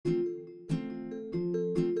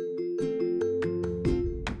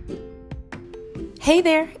Hey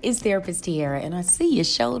there, it's Therapist Tiara, and I see you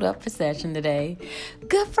showed up for session today.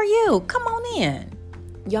 Good for you. Come on in.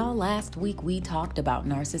 Y'all, last week we talked about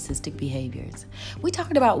narcissistic behaviors. We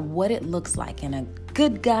talked about what it looks like in a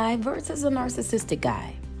good guy versus a narcissistic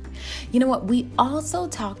guy. You know what? We also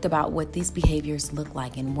talked about what these behaviors look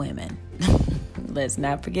like in women. Let's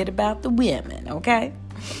not forget about the women, okay?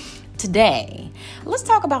 Today, let's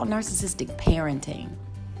talk about narcissistic parenting.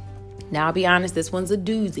 Now, I'll be honest, this one's a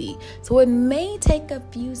doozy, so it may take a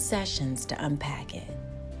few sessions to unpack it.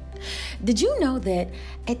 Did you know that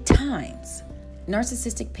at times,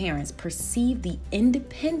 narcissistic parents perceive the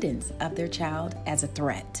independence of their child as a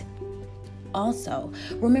threat? Also,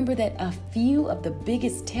 remember that a few of the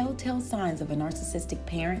biggest telltale signs of a narcissistic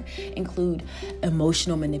parent include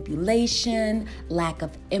emotional manipulation, lack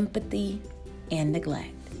of empathy, and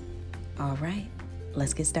neglect. All right,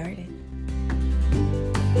 let's get started.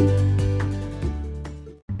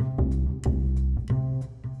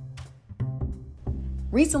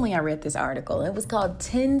 Recently, I read this article. It was called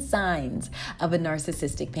 10 Signs of a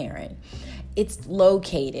Narcissistic Parent. It's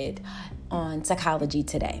located on Psychology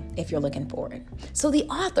Today, if you're looking for it. So the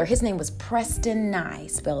author, his name was Preston Nye,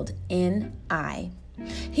 spelled N-I.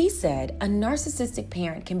 He said, a narcissistic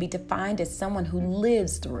parent can be defined as someone who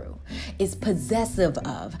lives through, is possessive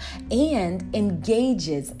of, and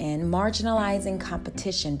engages in marginalizing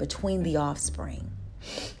competition between the offspring.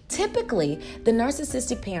 Typically, the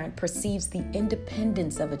narcissistic parent perceives the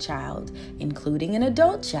independence of a child, including an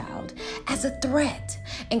adult child, as a threat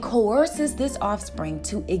and coerces this offspring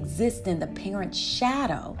to exist in the parent's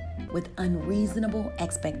shadow with unreasonable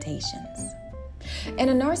expectations. In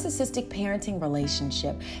a narcissistic parenting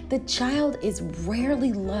relationship, the child is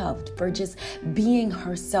rarely loved for just being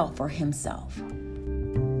herself or himself.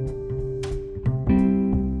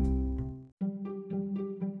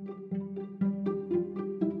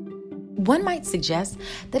 One might suggest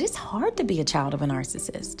that it's hard to be a child of a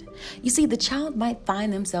narcissist. You see, the child might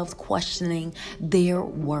find themselves questioning their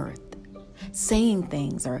worth, saying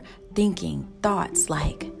things or thinking thoughts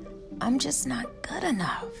like, I'm just not good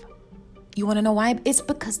enough. You want to know why? It's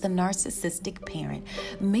because the narcissistic parent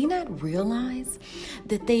may not realize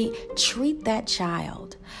that they treat that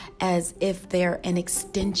child as if they're an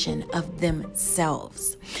extension of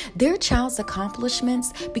themselves. Their child's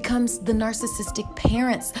accomplishments becomes the narcissistic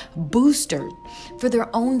parent's booster for their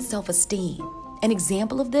own self-esteem. An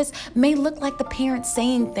example of this may look like the parent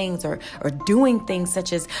saying things or doing things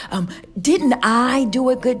such as, didn't I do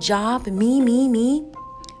a good job? Me.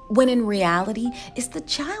 When in reality, it's the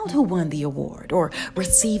child who won the award or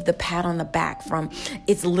received the pat on the back from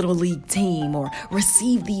its little league team or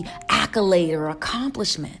received the accolade or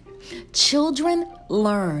accomplishment. Children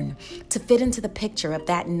learn to fit into the picture of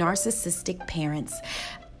that narcissistic parent's,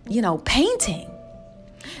 painting.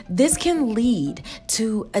 This can lead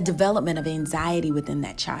to a development of anxiety within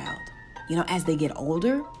that child. As they get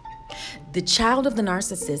older, the child of the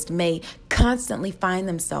narcissist may constantly find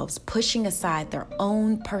themselves pushing aside their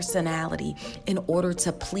own personality in order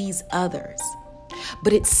to please others.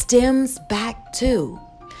 But it stems back to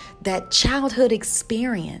that childhood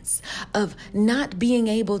experience of not being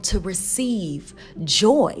able to receive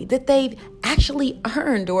joy that they've actually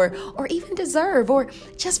earned or even deserve, or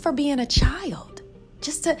just for being a child,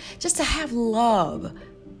 just to have love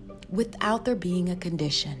without there being a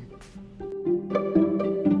condition.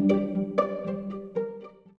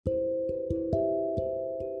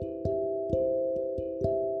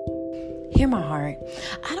 Hear my heart.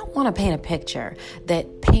 I don't want to paint a picture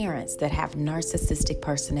that parents that have narcissistic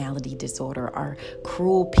personality disorder are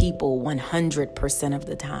cruel people 100% of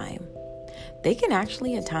the time. They can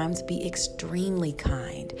actually at times be extremely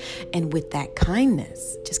kind. And with that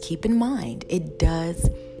kindness, just keep in mind, it does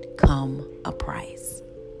come a price.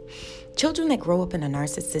 Children that grow up in a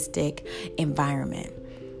narcissistic environment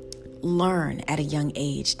learn at a young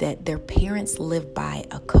age that their parents live by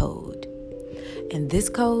a code. And this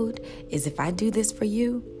code is, if I do this for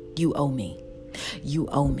you, you owe me. You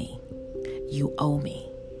owe me. You owe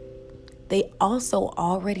me. They also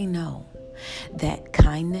already know that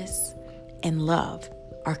kindness and love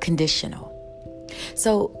are conditional.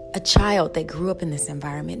 So a child that grew up in this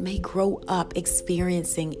environment may grow up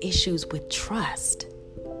experiencing issues with trust.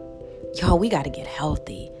 Y'all, we got to get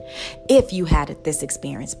healthy. If you had this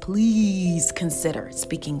experience, please consider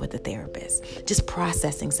speaking with a therapist, just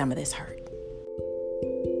processing some of this hurt.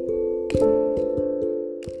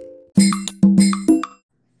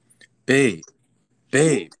 Babe,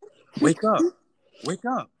 wake up.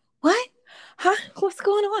 What? Huh? What's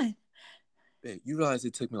going on? Babe, you realize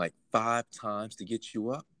it took me like 5 times to get you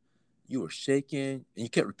up? You were shaking and you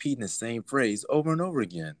kept repeating the same phrase over and over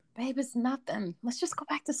again. Babe, it's nothing. Let's just go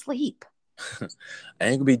back to sleep. I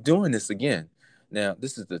ain't gonna be doing this again. Now,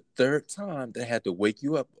 this is the third time that I had to wake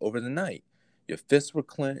you up over the night. Your fists were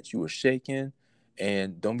clenched, you were shaking,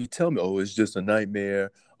 and don't be telling me, oh, it's just a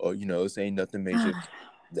nightmare, or, this ain't nothing major.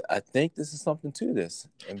 I think this is something to this.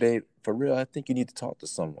 And, babe, for real, I think you need to talk to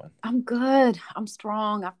someone. I'm good. I'm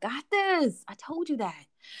strong. I've got this. I told you that.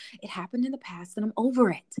 It happened in the past and I'm over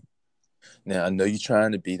it. Now, I know you're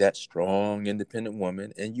trying to be that strong, independent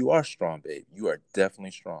woman, and you are strong, babe. You are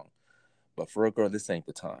definitely strong. But for a girl, this ain't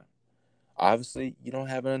the time. Obviously, you don't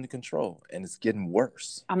have it under control, and it's getting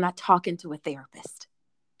worse. I'm not talking to a therapist.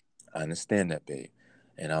 I understand that, babe.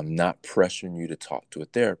 And I'm not pressuring you to talk to a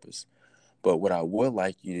therapist. But what I would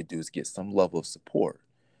like you to do is get some level of support.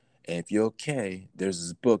 And if you're okay, there's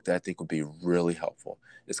this book that I think would be really helpful.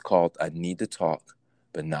 It's called I Need to Talk,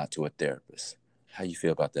 but Not to a Therapist. How you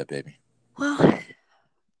feel about that, baby? Well,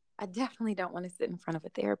 I definitely don't want to sit in front of a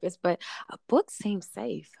therapist, but a book seems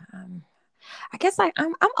safe. I guess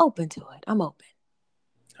I'm open to it. I'm open.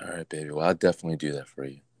 All right, baby. Well, I'll definitely do that for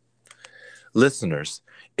you. Listeners,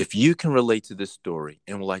 if you can relate to this story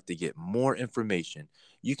and would like to get more information,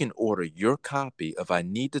 you can order your copy of I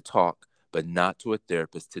Need to Talk, but Not to a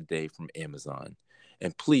Therapist today from Amazon.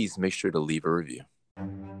 And please make sure to leave a review.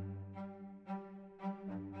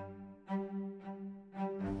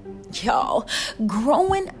 Y'all,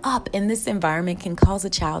 growing up in this environment can cause a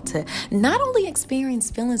child to not only experience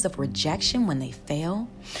feelings of rejection when they fail,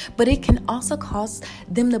 but it can also cause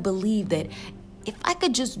them to believe that if I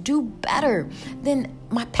could just do better, then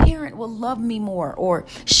my parent will love me more or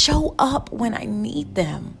show up when I need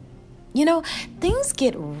them. Things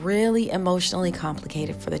get really emotionally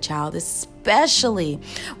complicated for the child, especially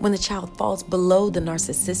when the child falls below the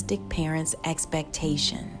narcissistic parent's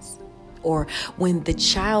expectations, or when the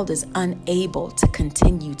child is unable to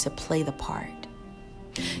continue to play the part.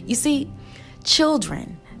 You see,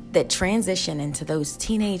 children that transition into those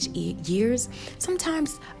teenage years,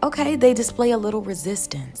 sometimes, they display a little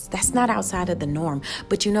resistance. That's not outside of the norm.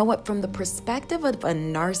 But you know what? From the perspective of a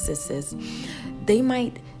narcissist, they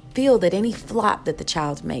might feel that any flop that the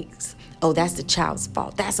child makes, that's the child's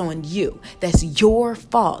fault. That's on you. That's your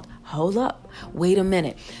fault. Hold up. Wait a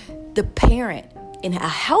minute. The parent in a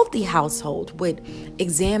healthy household would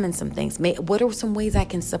examine some things. What are some ways I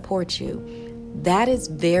can support you? That is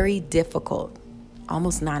very difficult,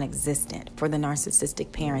 almost non-existent for the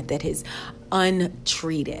narcissistic parent that is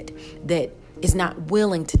untreated, that is not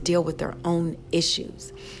willing to deal with their own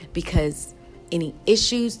issues, because any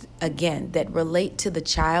issues, again, that relate to the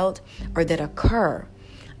child or that occur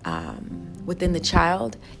within the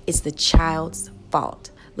child is the child's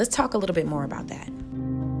fault. Let's talk a little bit more about that.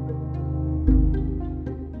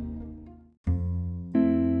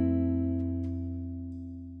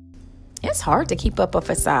 It's hard to keep up a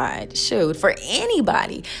facade, for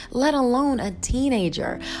anybody, let alone a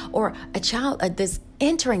teenager or a child that's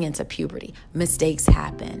entering into puberty. Mistakes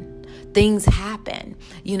happen. Things happen,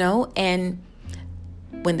 and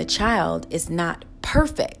when the child is not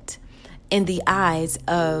perfect in the eyes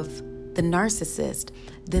of the narcissist,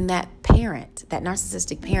 then that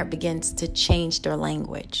narcissistic parent begins to change their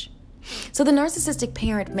language. So the narcissistic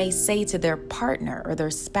parent may say to their partner or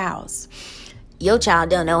their spouse, your child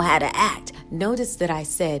don't know how to act. Notice that I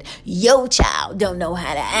said, your child don't know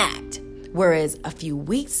how to act. Whereas a few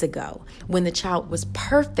weeks ago, when the child was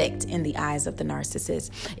perfect in the eyes of the narcissist,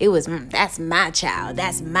 it was, that's my child.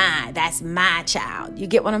 That's my child. You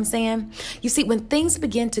get what I'm saying? You see, when things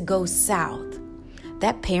begin to go south,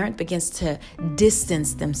 that parent begins to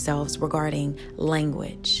distance themselves regarding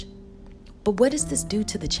language. But what does this do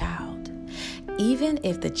to the child? Even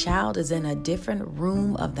if the child is in a different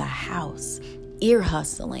room of the house, ear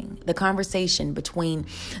hustling the conversation between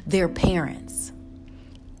their parents,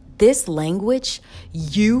 this language,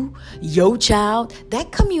 your child,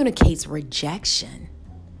 that communicates rejection.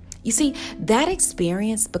 You see, that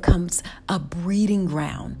experience becomes a breeding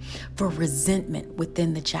ground for resentment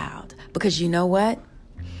within the child. Because you know what?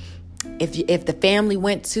 If the family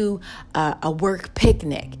went to a work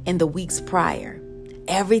picnic in the weeks prior,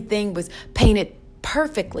 everything was painted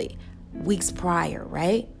perfectly weeks prior,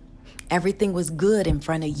 right? Everything was good in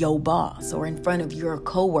front of your boss or in front of your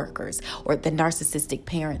coworkers or the narcissistic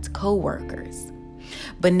parent's coworkers.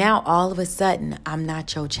 But now all of a sudden, I'm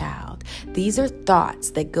not your child. These are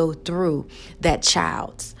thoughts that go through that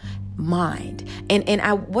child's mind.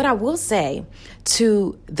 What I will say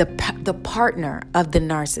to the partner of the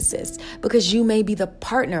narcissist, because you may be the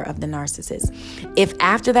partner of the narcissist, if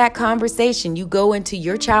after that conversation you go into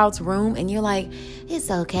your child's room and you're like, it's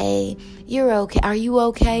okay, you're okay, are you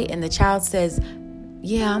okay? And the child says,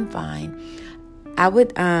 yeah, I'm fine. I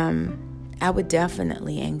would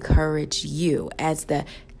definitely encourage you as the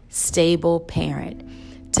stable parent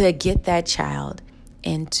to get that child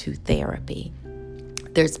into therapy.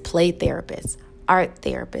 There's play therapists, art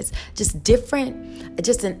therapists,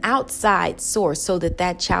 just an outside source so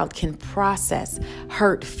that child can process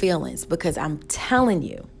hurt feelings. Because I'm telling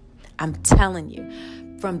you,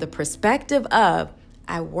 from the perspective of,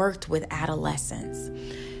 I worked with adolescents,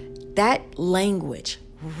 that language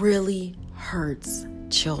really hurts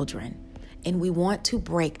children. And we want to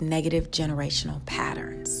break negative generational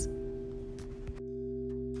patterns.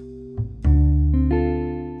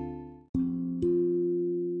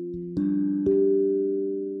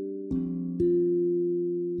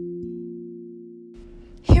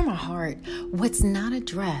 Hear my heart. What's not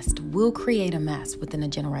addressed will create a mess within a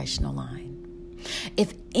generational line.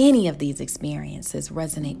 If any of these experiences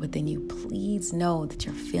resonate within you, please know that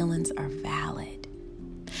your feelings are valid.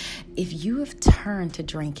 If you have turned to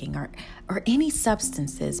drinking or any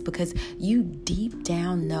substances because you deep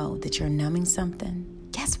down know that you're numbing something,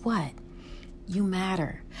 guess what? You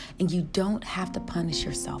matter, and you don't have to punish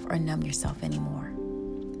yourself or numb yourself anymore.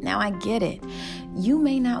 Now, I get it. You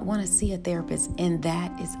may not want to see a therapist, and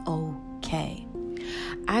that is okay.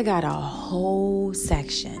 I got a whole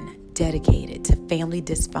section dedicated to family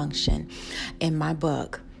dysfunction in my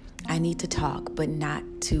book, I Need to Talk, but Not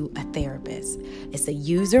to a Therapist. It's a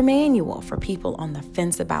user manual for people on the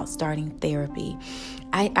fence about starting therapy.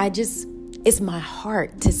 It's my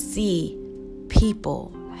heart to see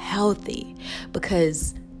people healthy,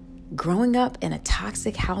 because growing up in a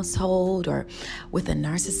toxic household or with a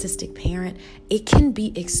narcissistic parent, it can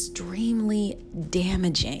be extremely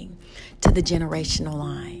damaging to the generational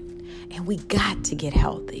line. And we got to get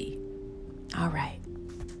healthy. All right.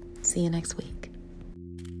 See you next week.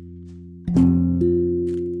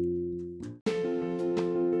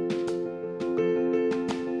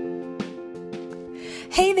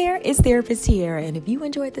 Hey there, it's Therapist Tiara, and if you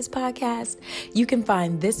enjoyed this podcast, you can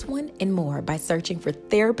find this one and more by searching for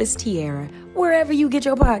Therapist Tiara wherever you get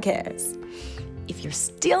your podcasts. If you're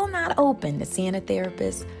still not open to seeing a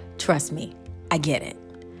therapist, trust me, I get it.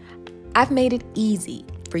 I've made it easy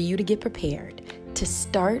for you to get prepared to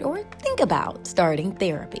start or think about starting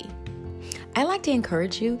therapy. I'd like to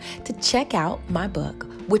encourage you to check out my book,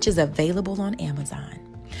 which is available on Amazon.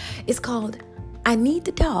 It's called I Need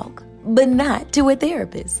to Talk, but Not to a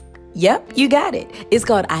Therapist. Yep, you got it. It's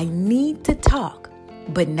called I Need to Talk,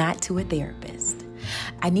 but Not to a Therapist.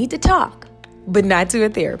 I need to talk, but not to a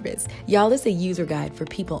therapist. Y'all, it's a user guide for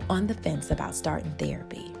people on the fence about starting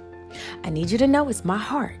therapy. I need you to know it's my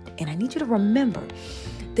heart, and I need you to remember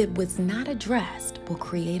that what's not addressed will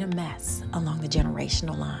create a mess along the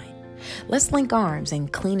generational line. Let's link arms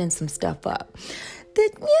and cleaning some stuff up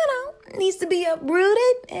that, needs to be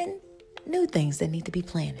uprooted and new things that need to be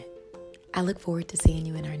planted. I look forward to seeing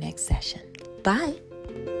you in our next session. Bye.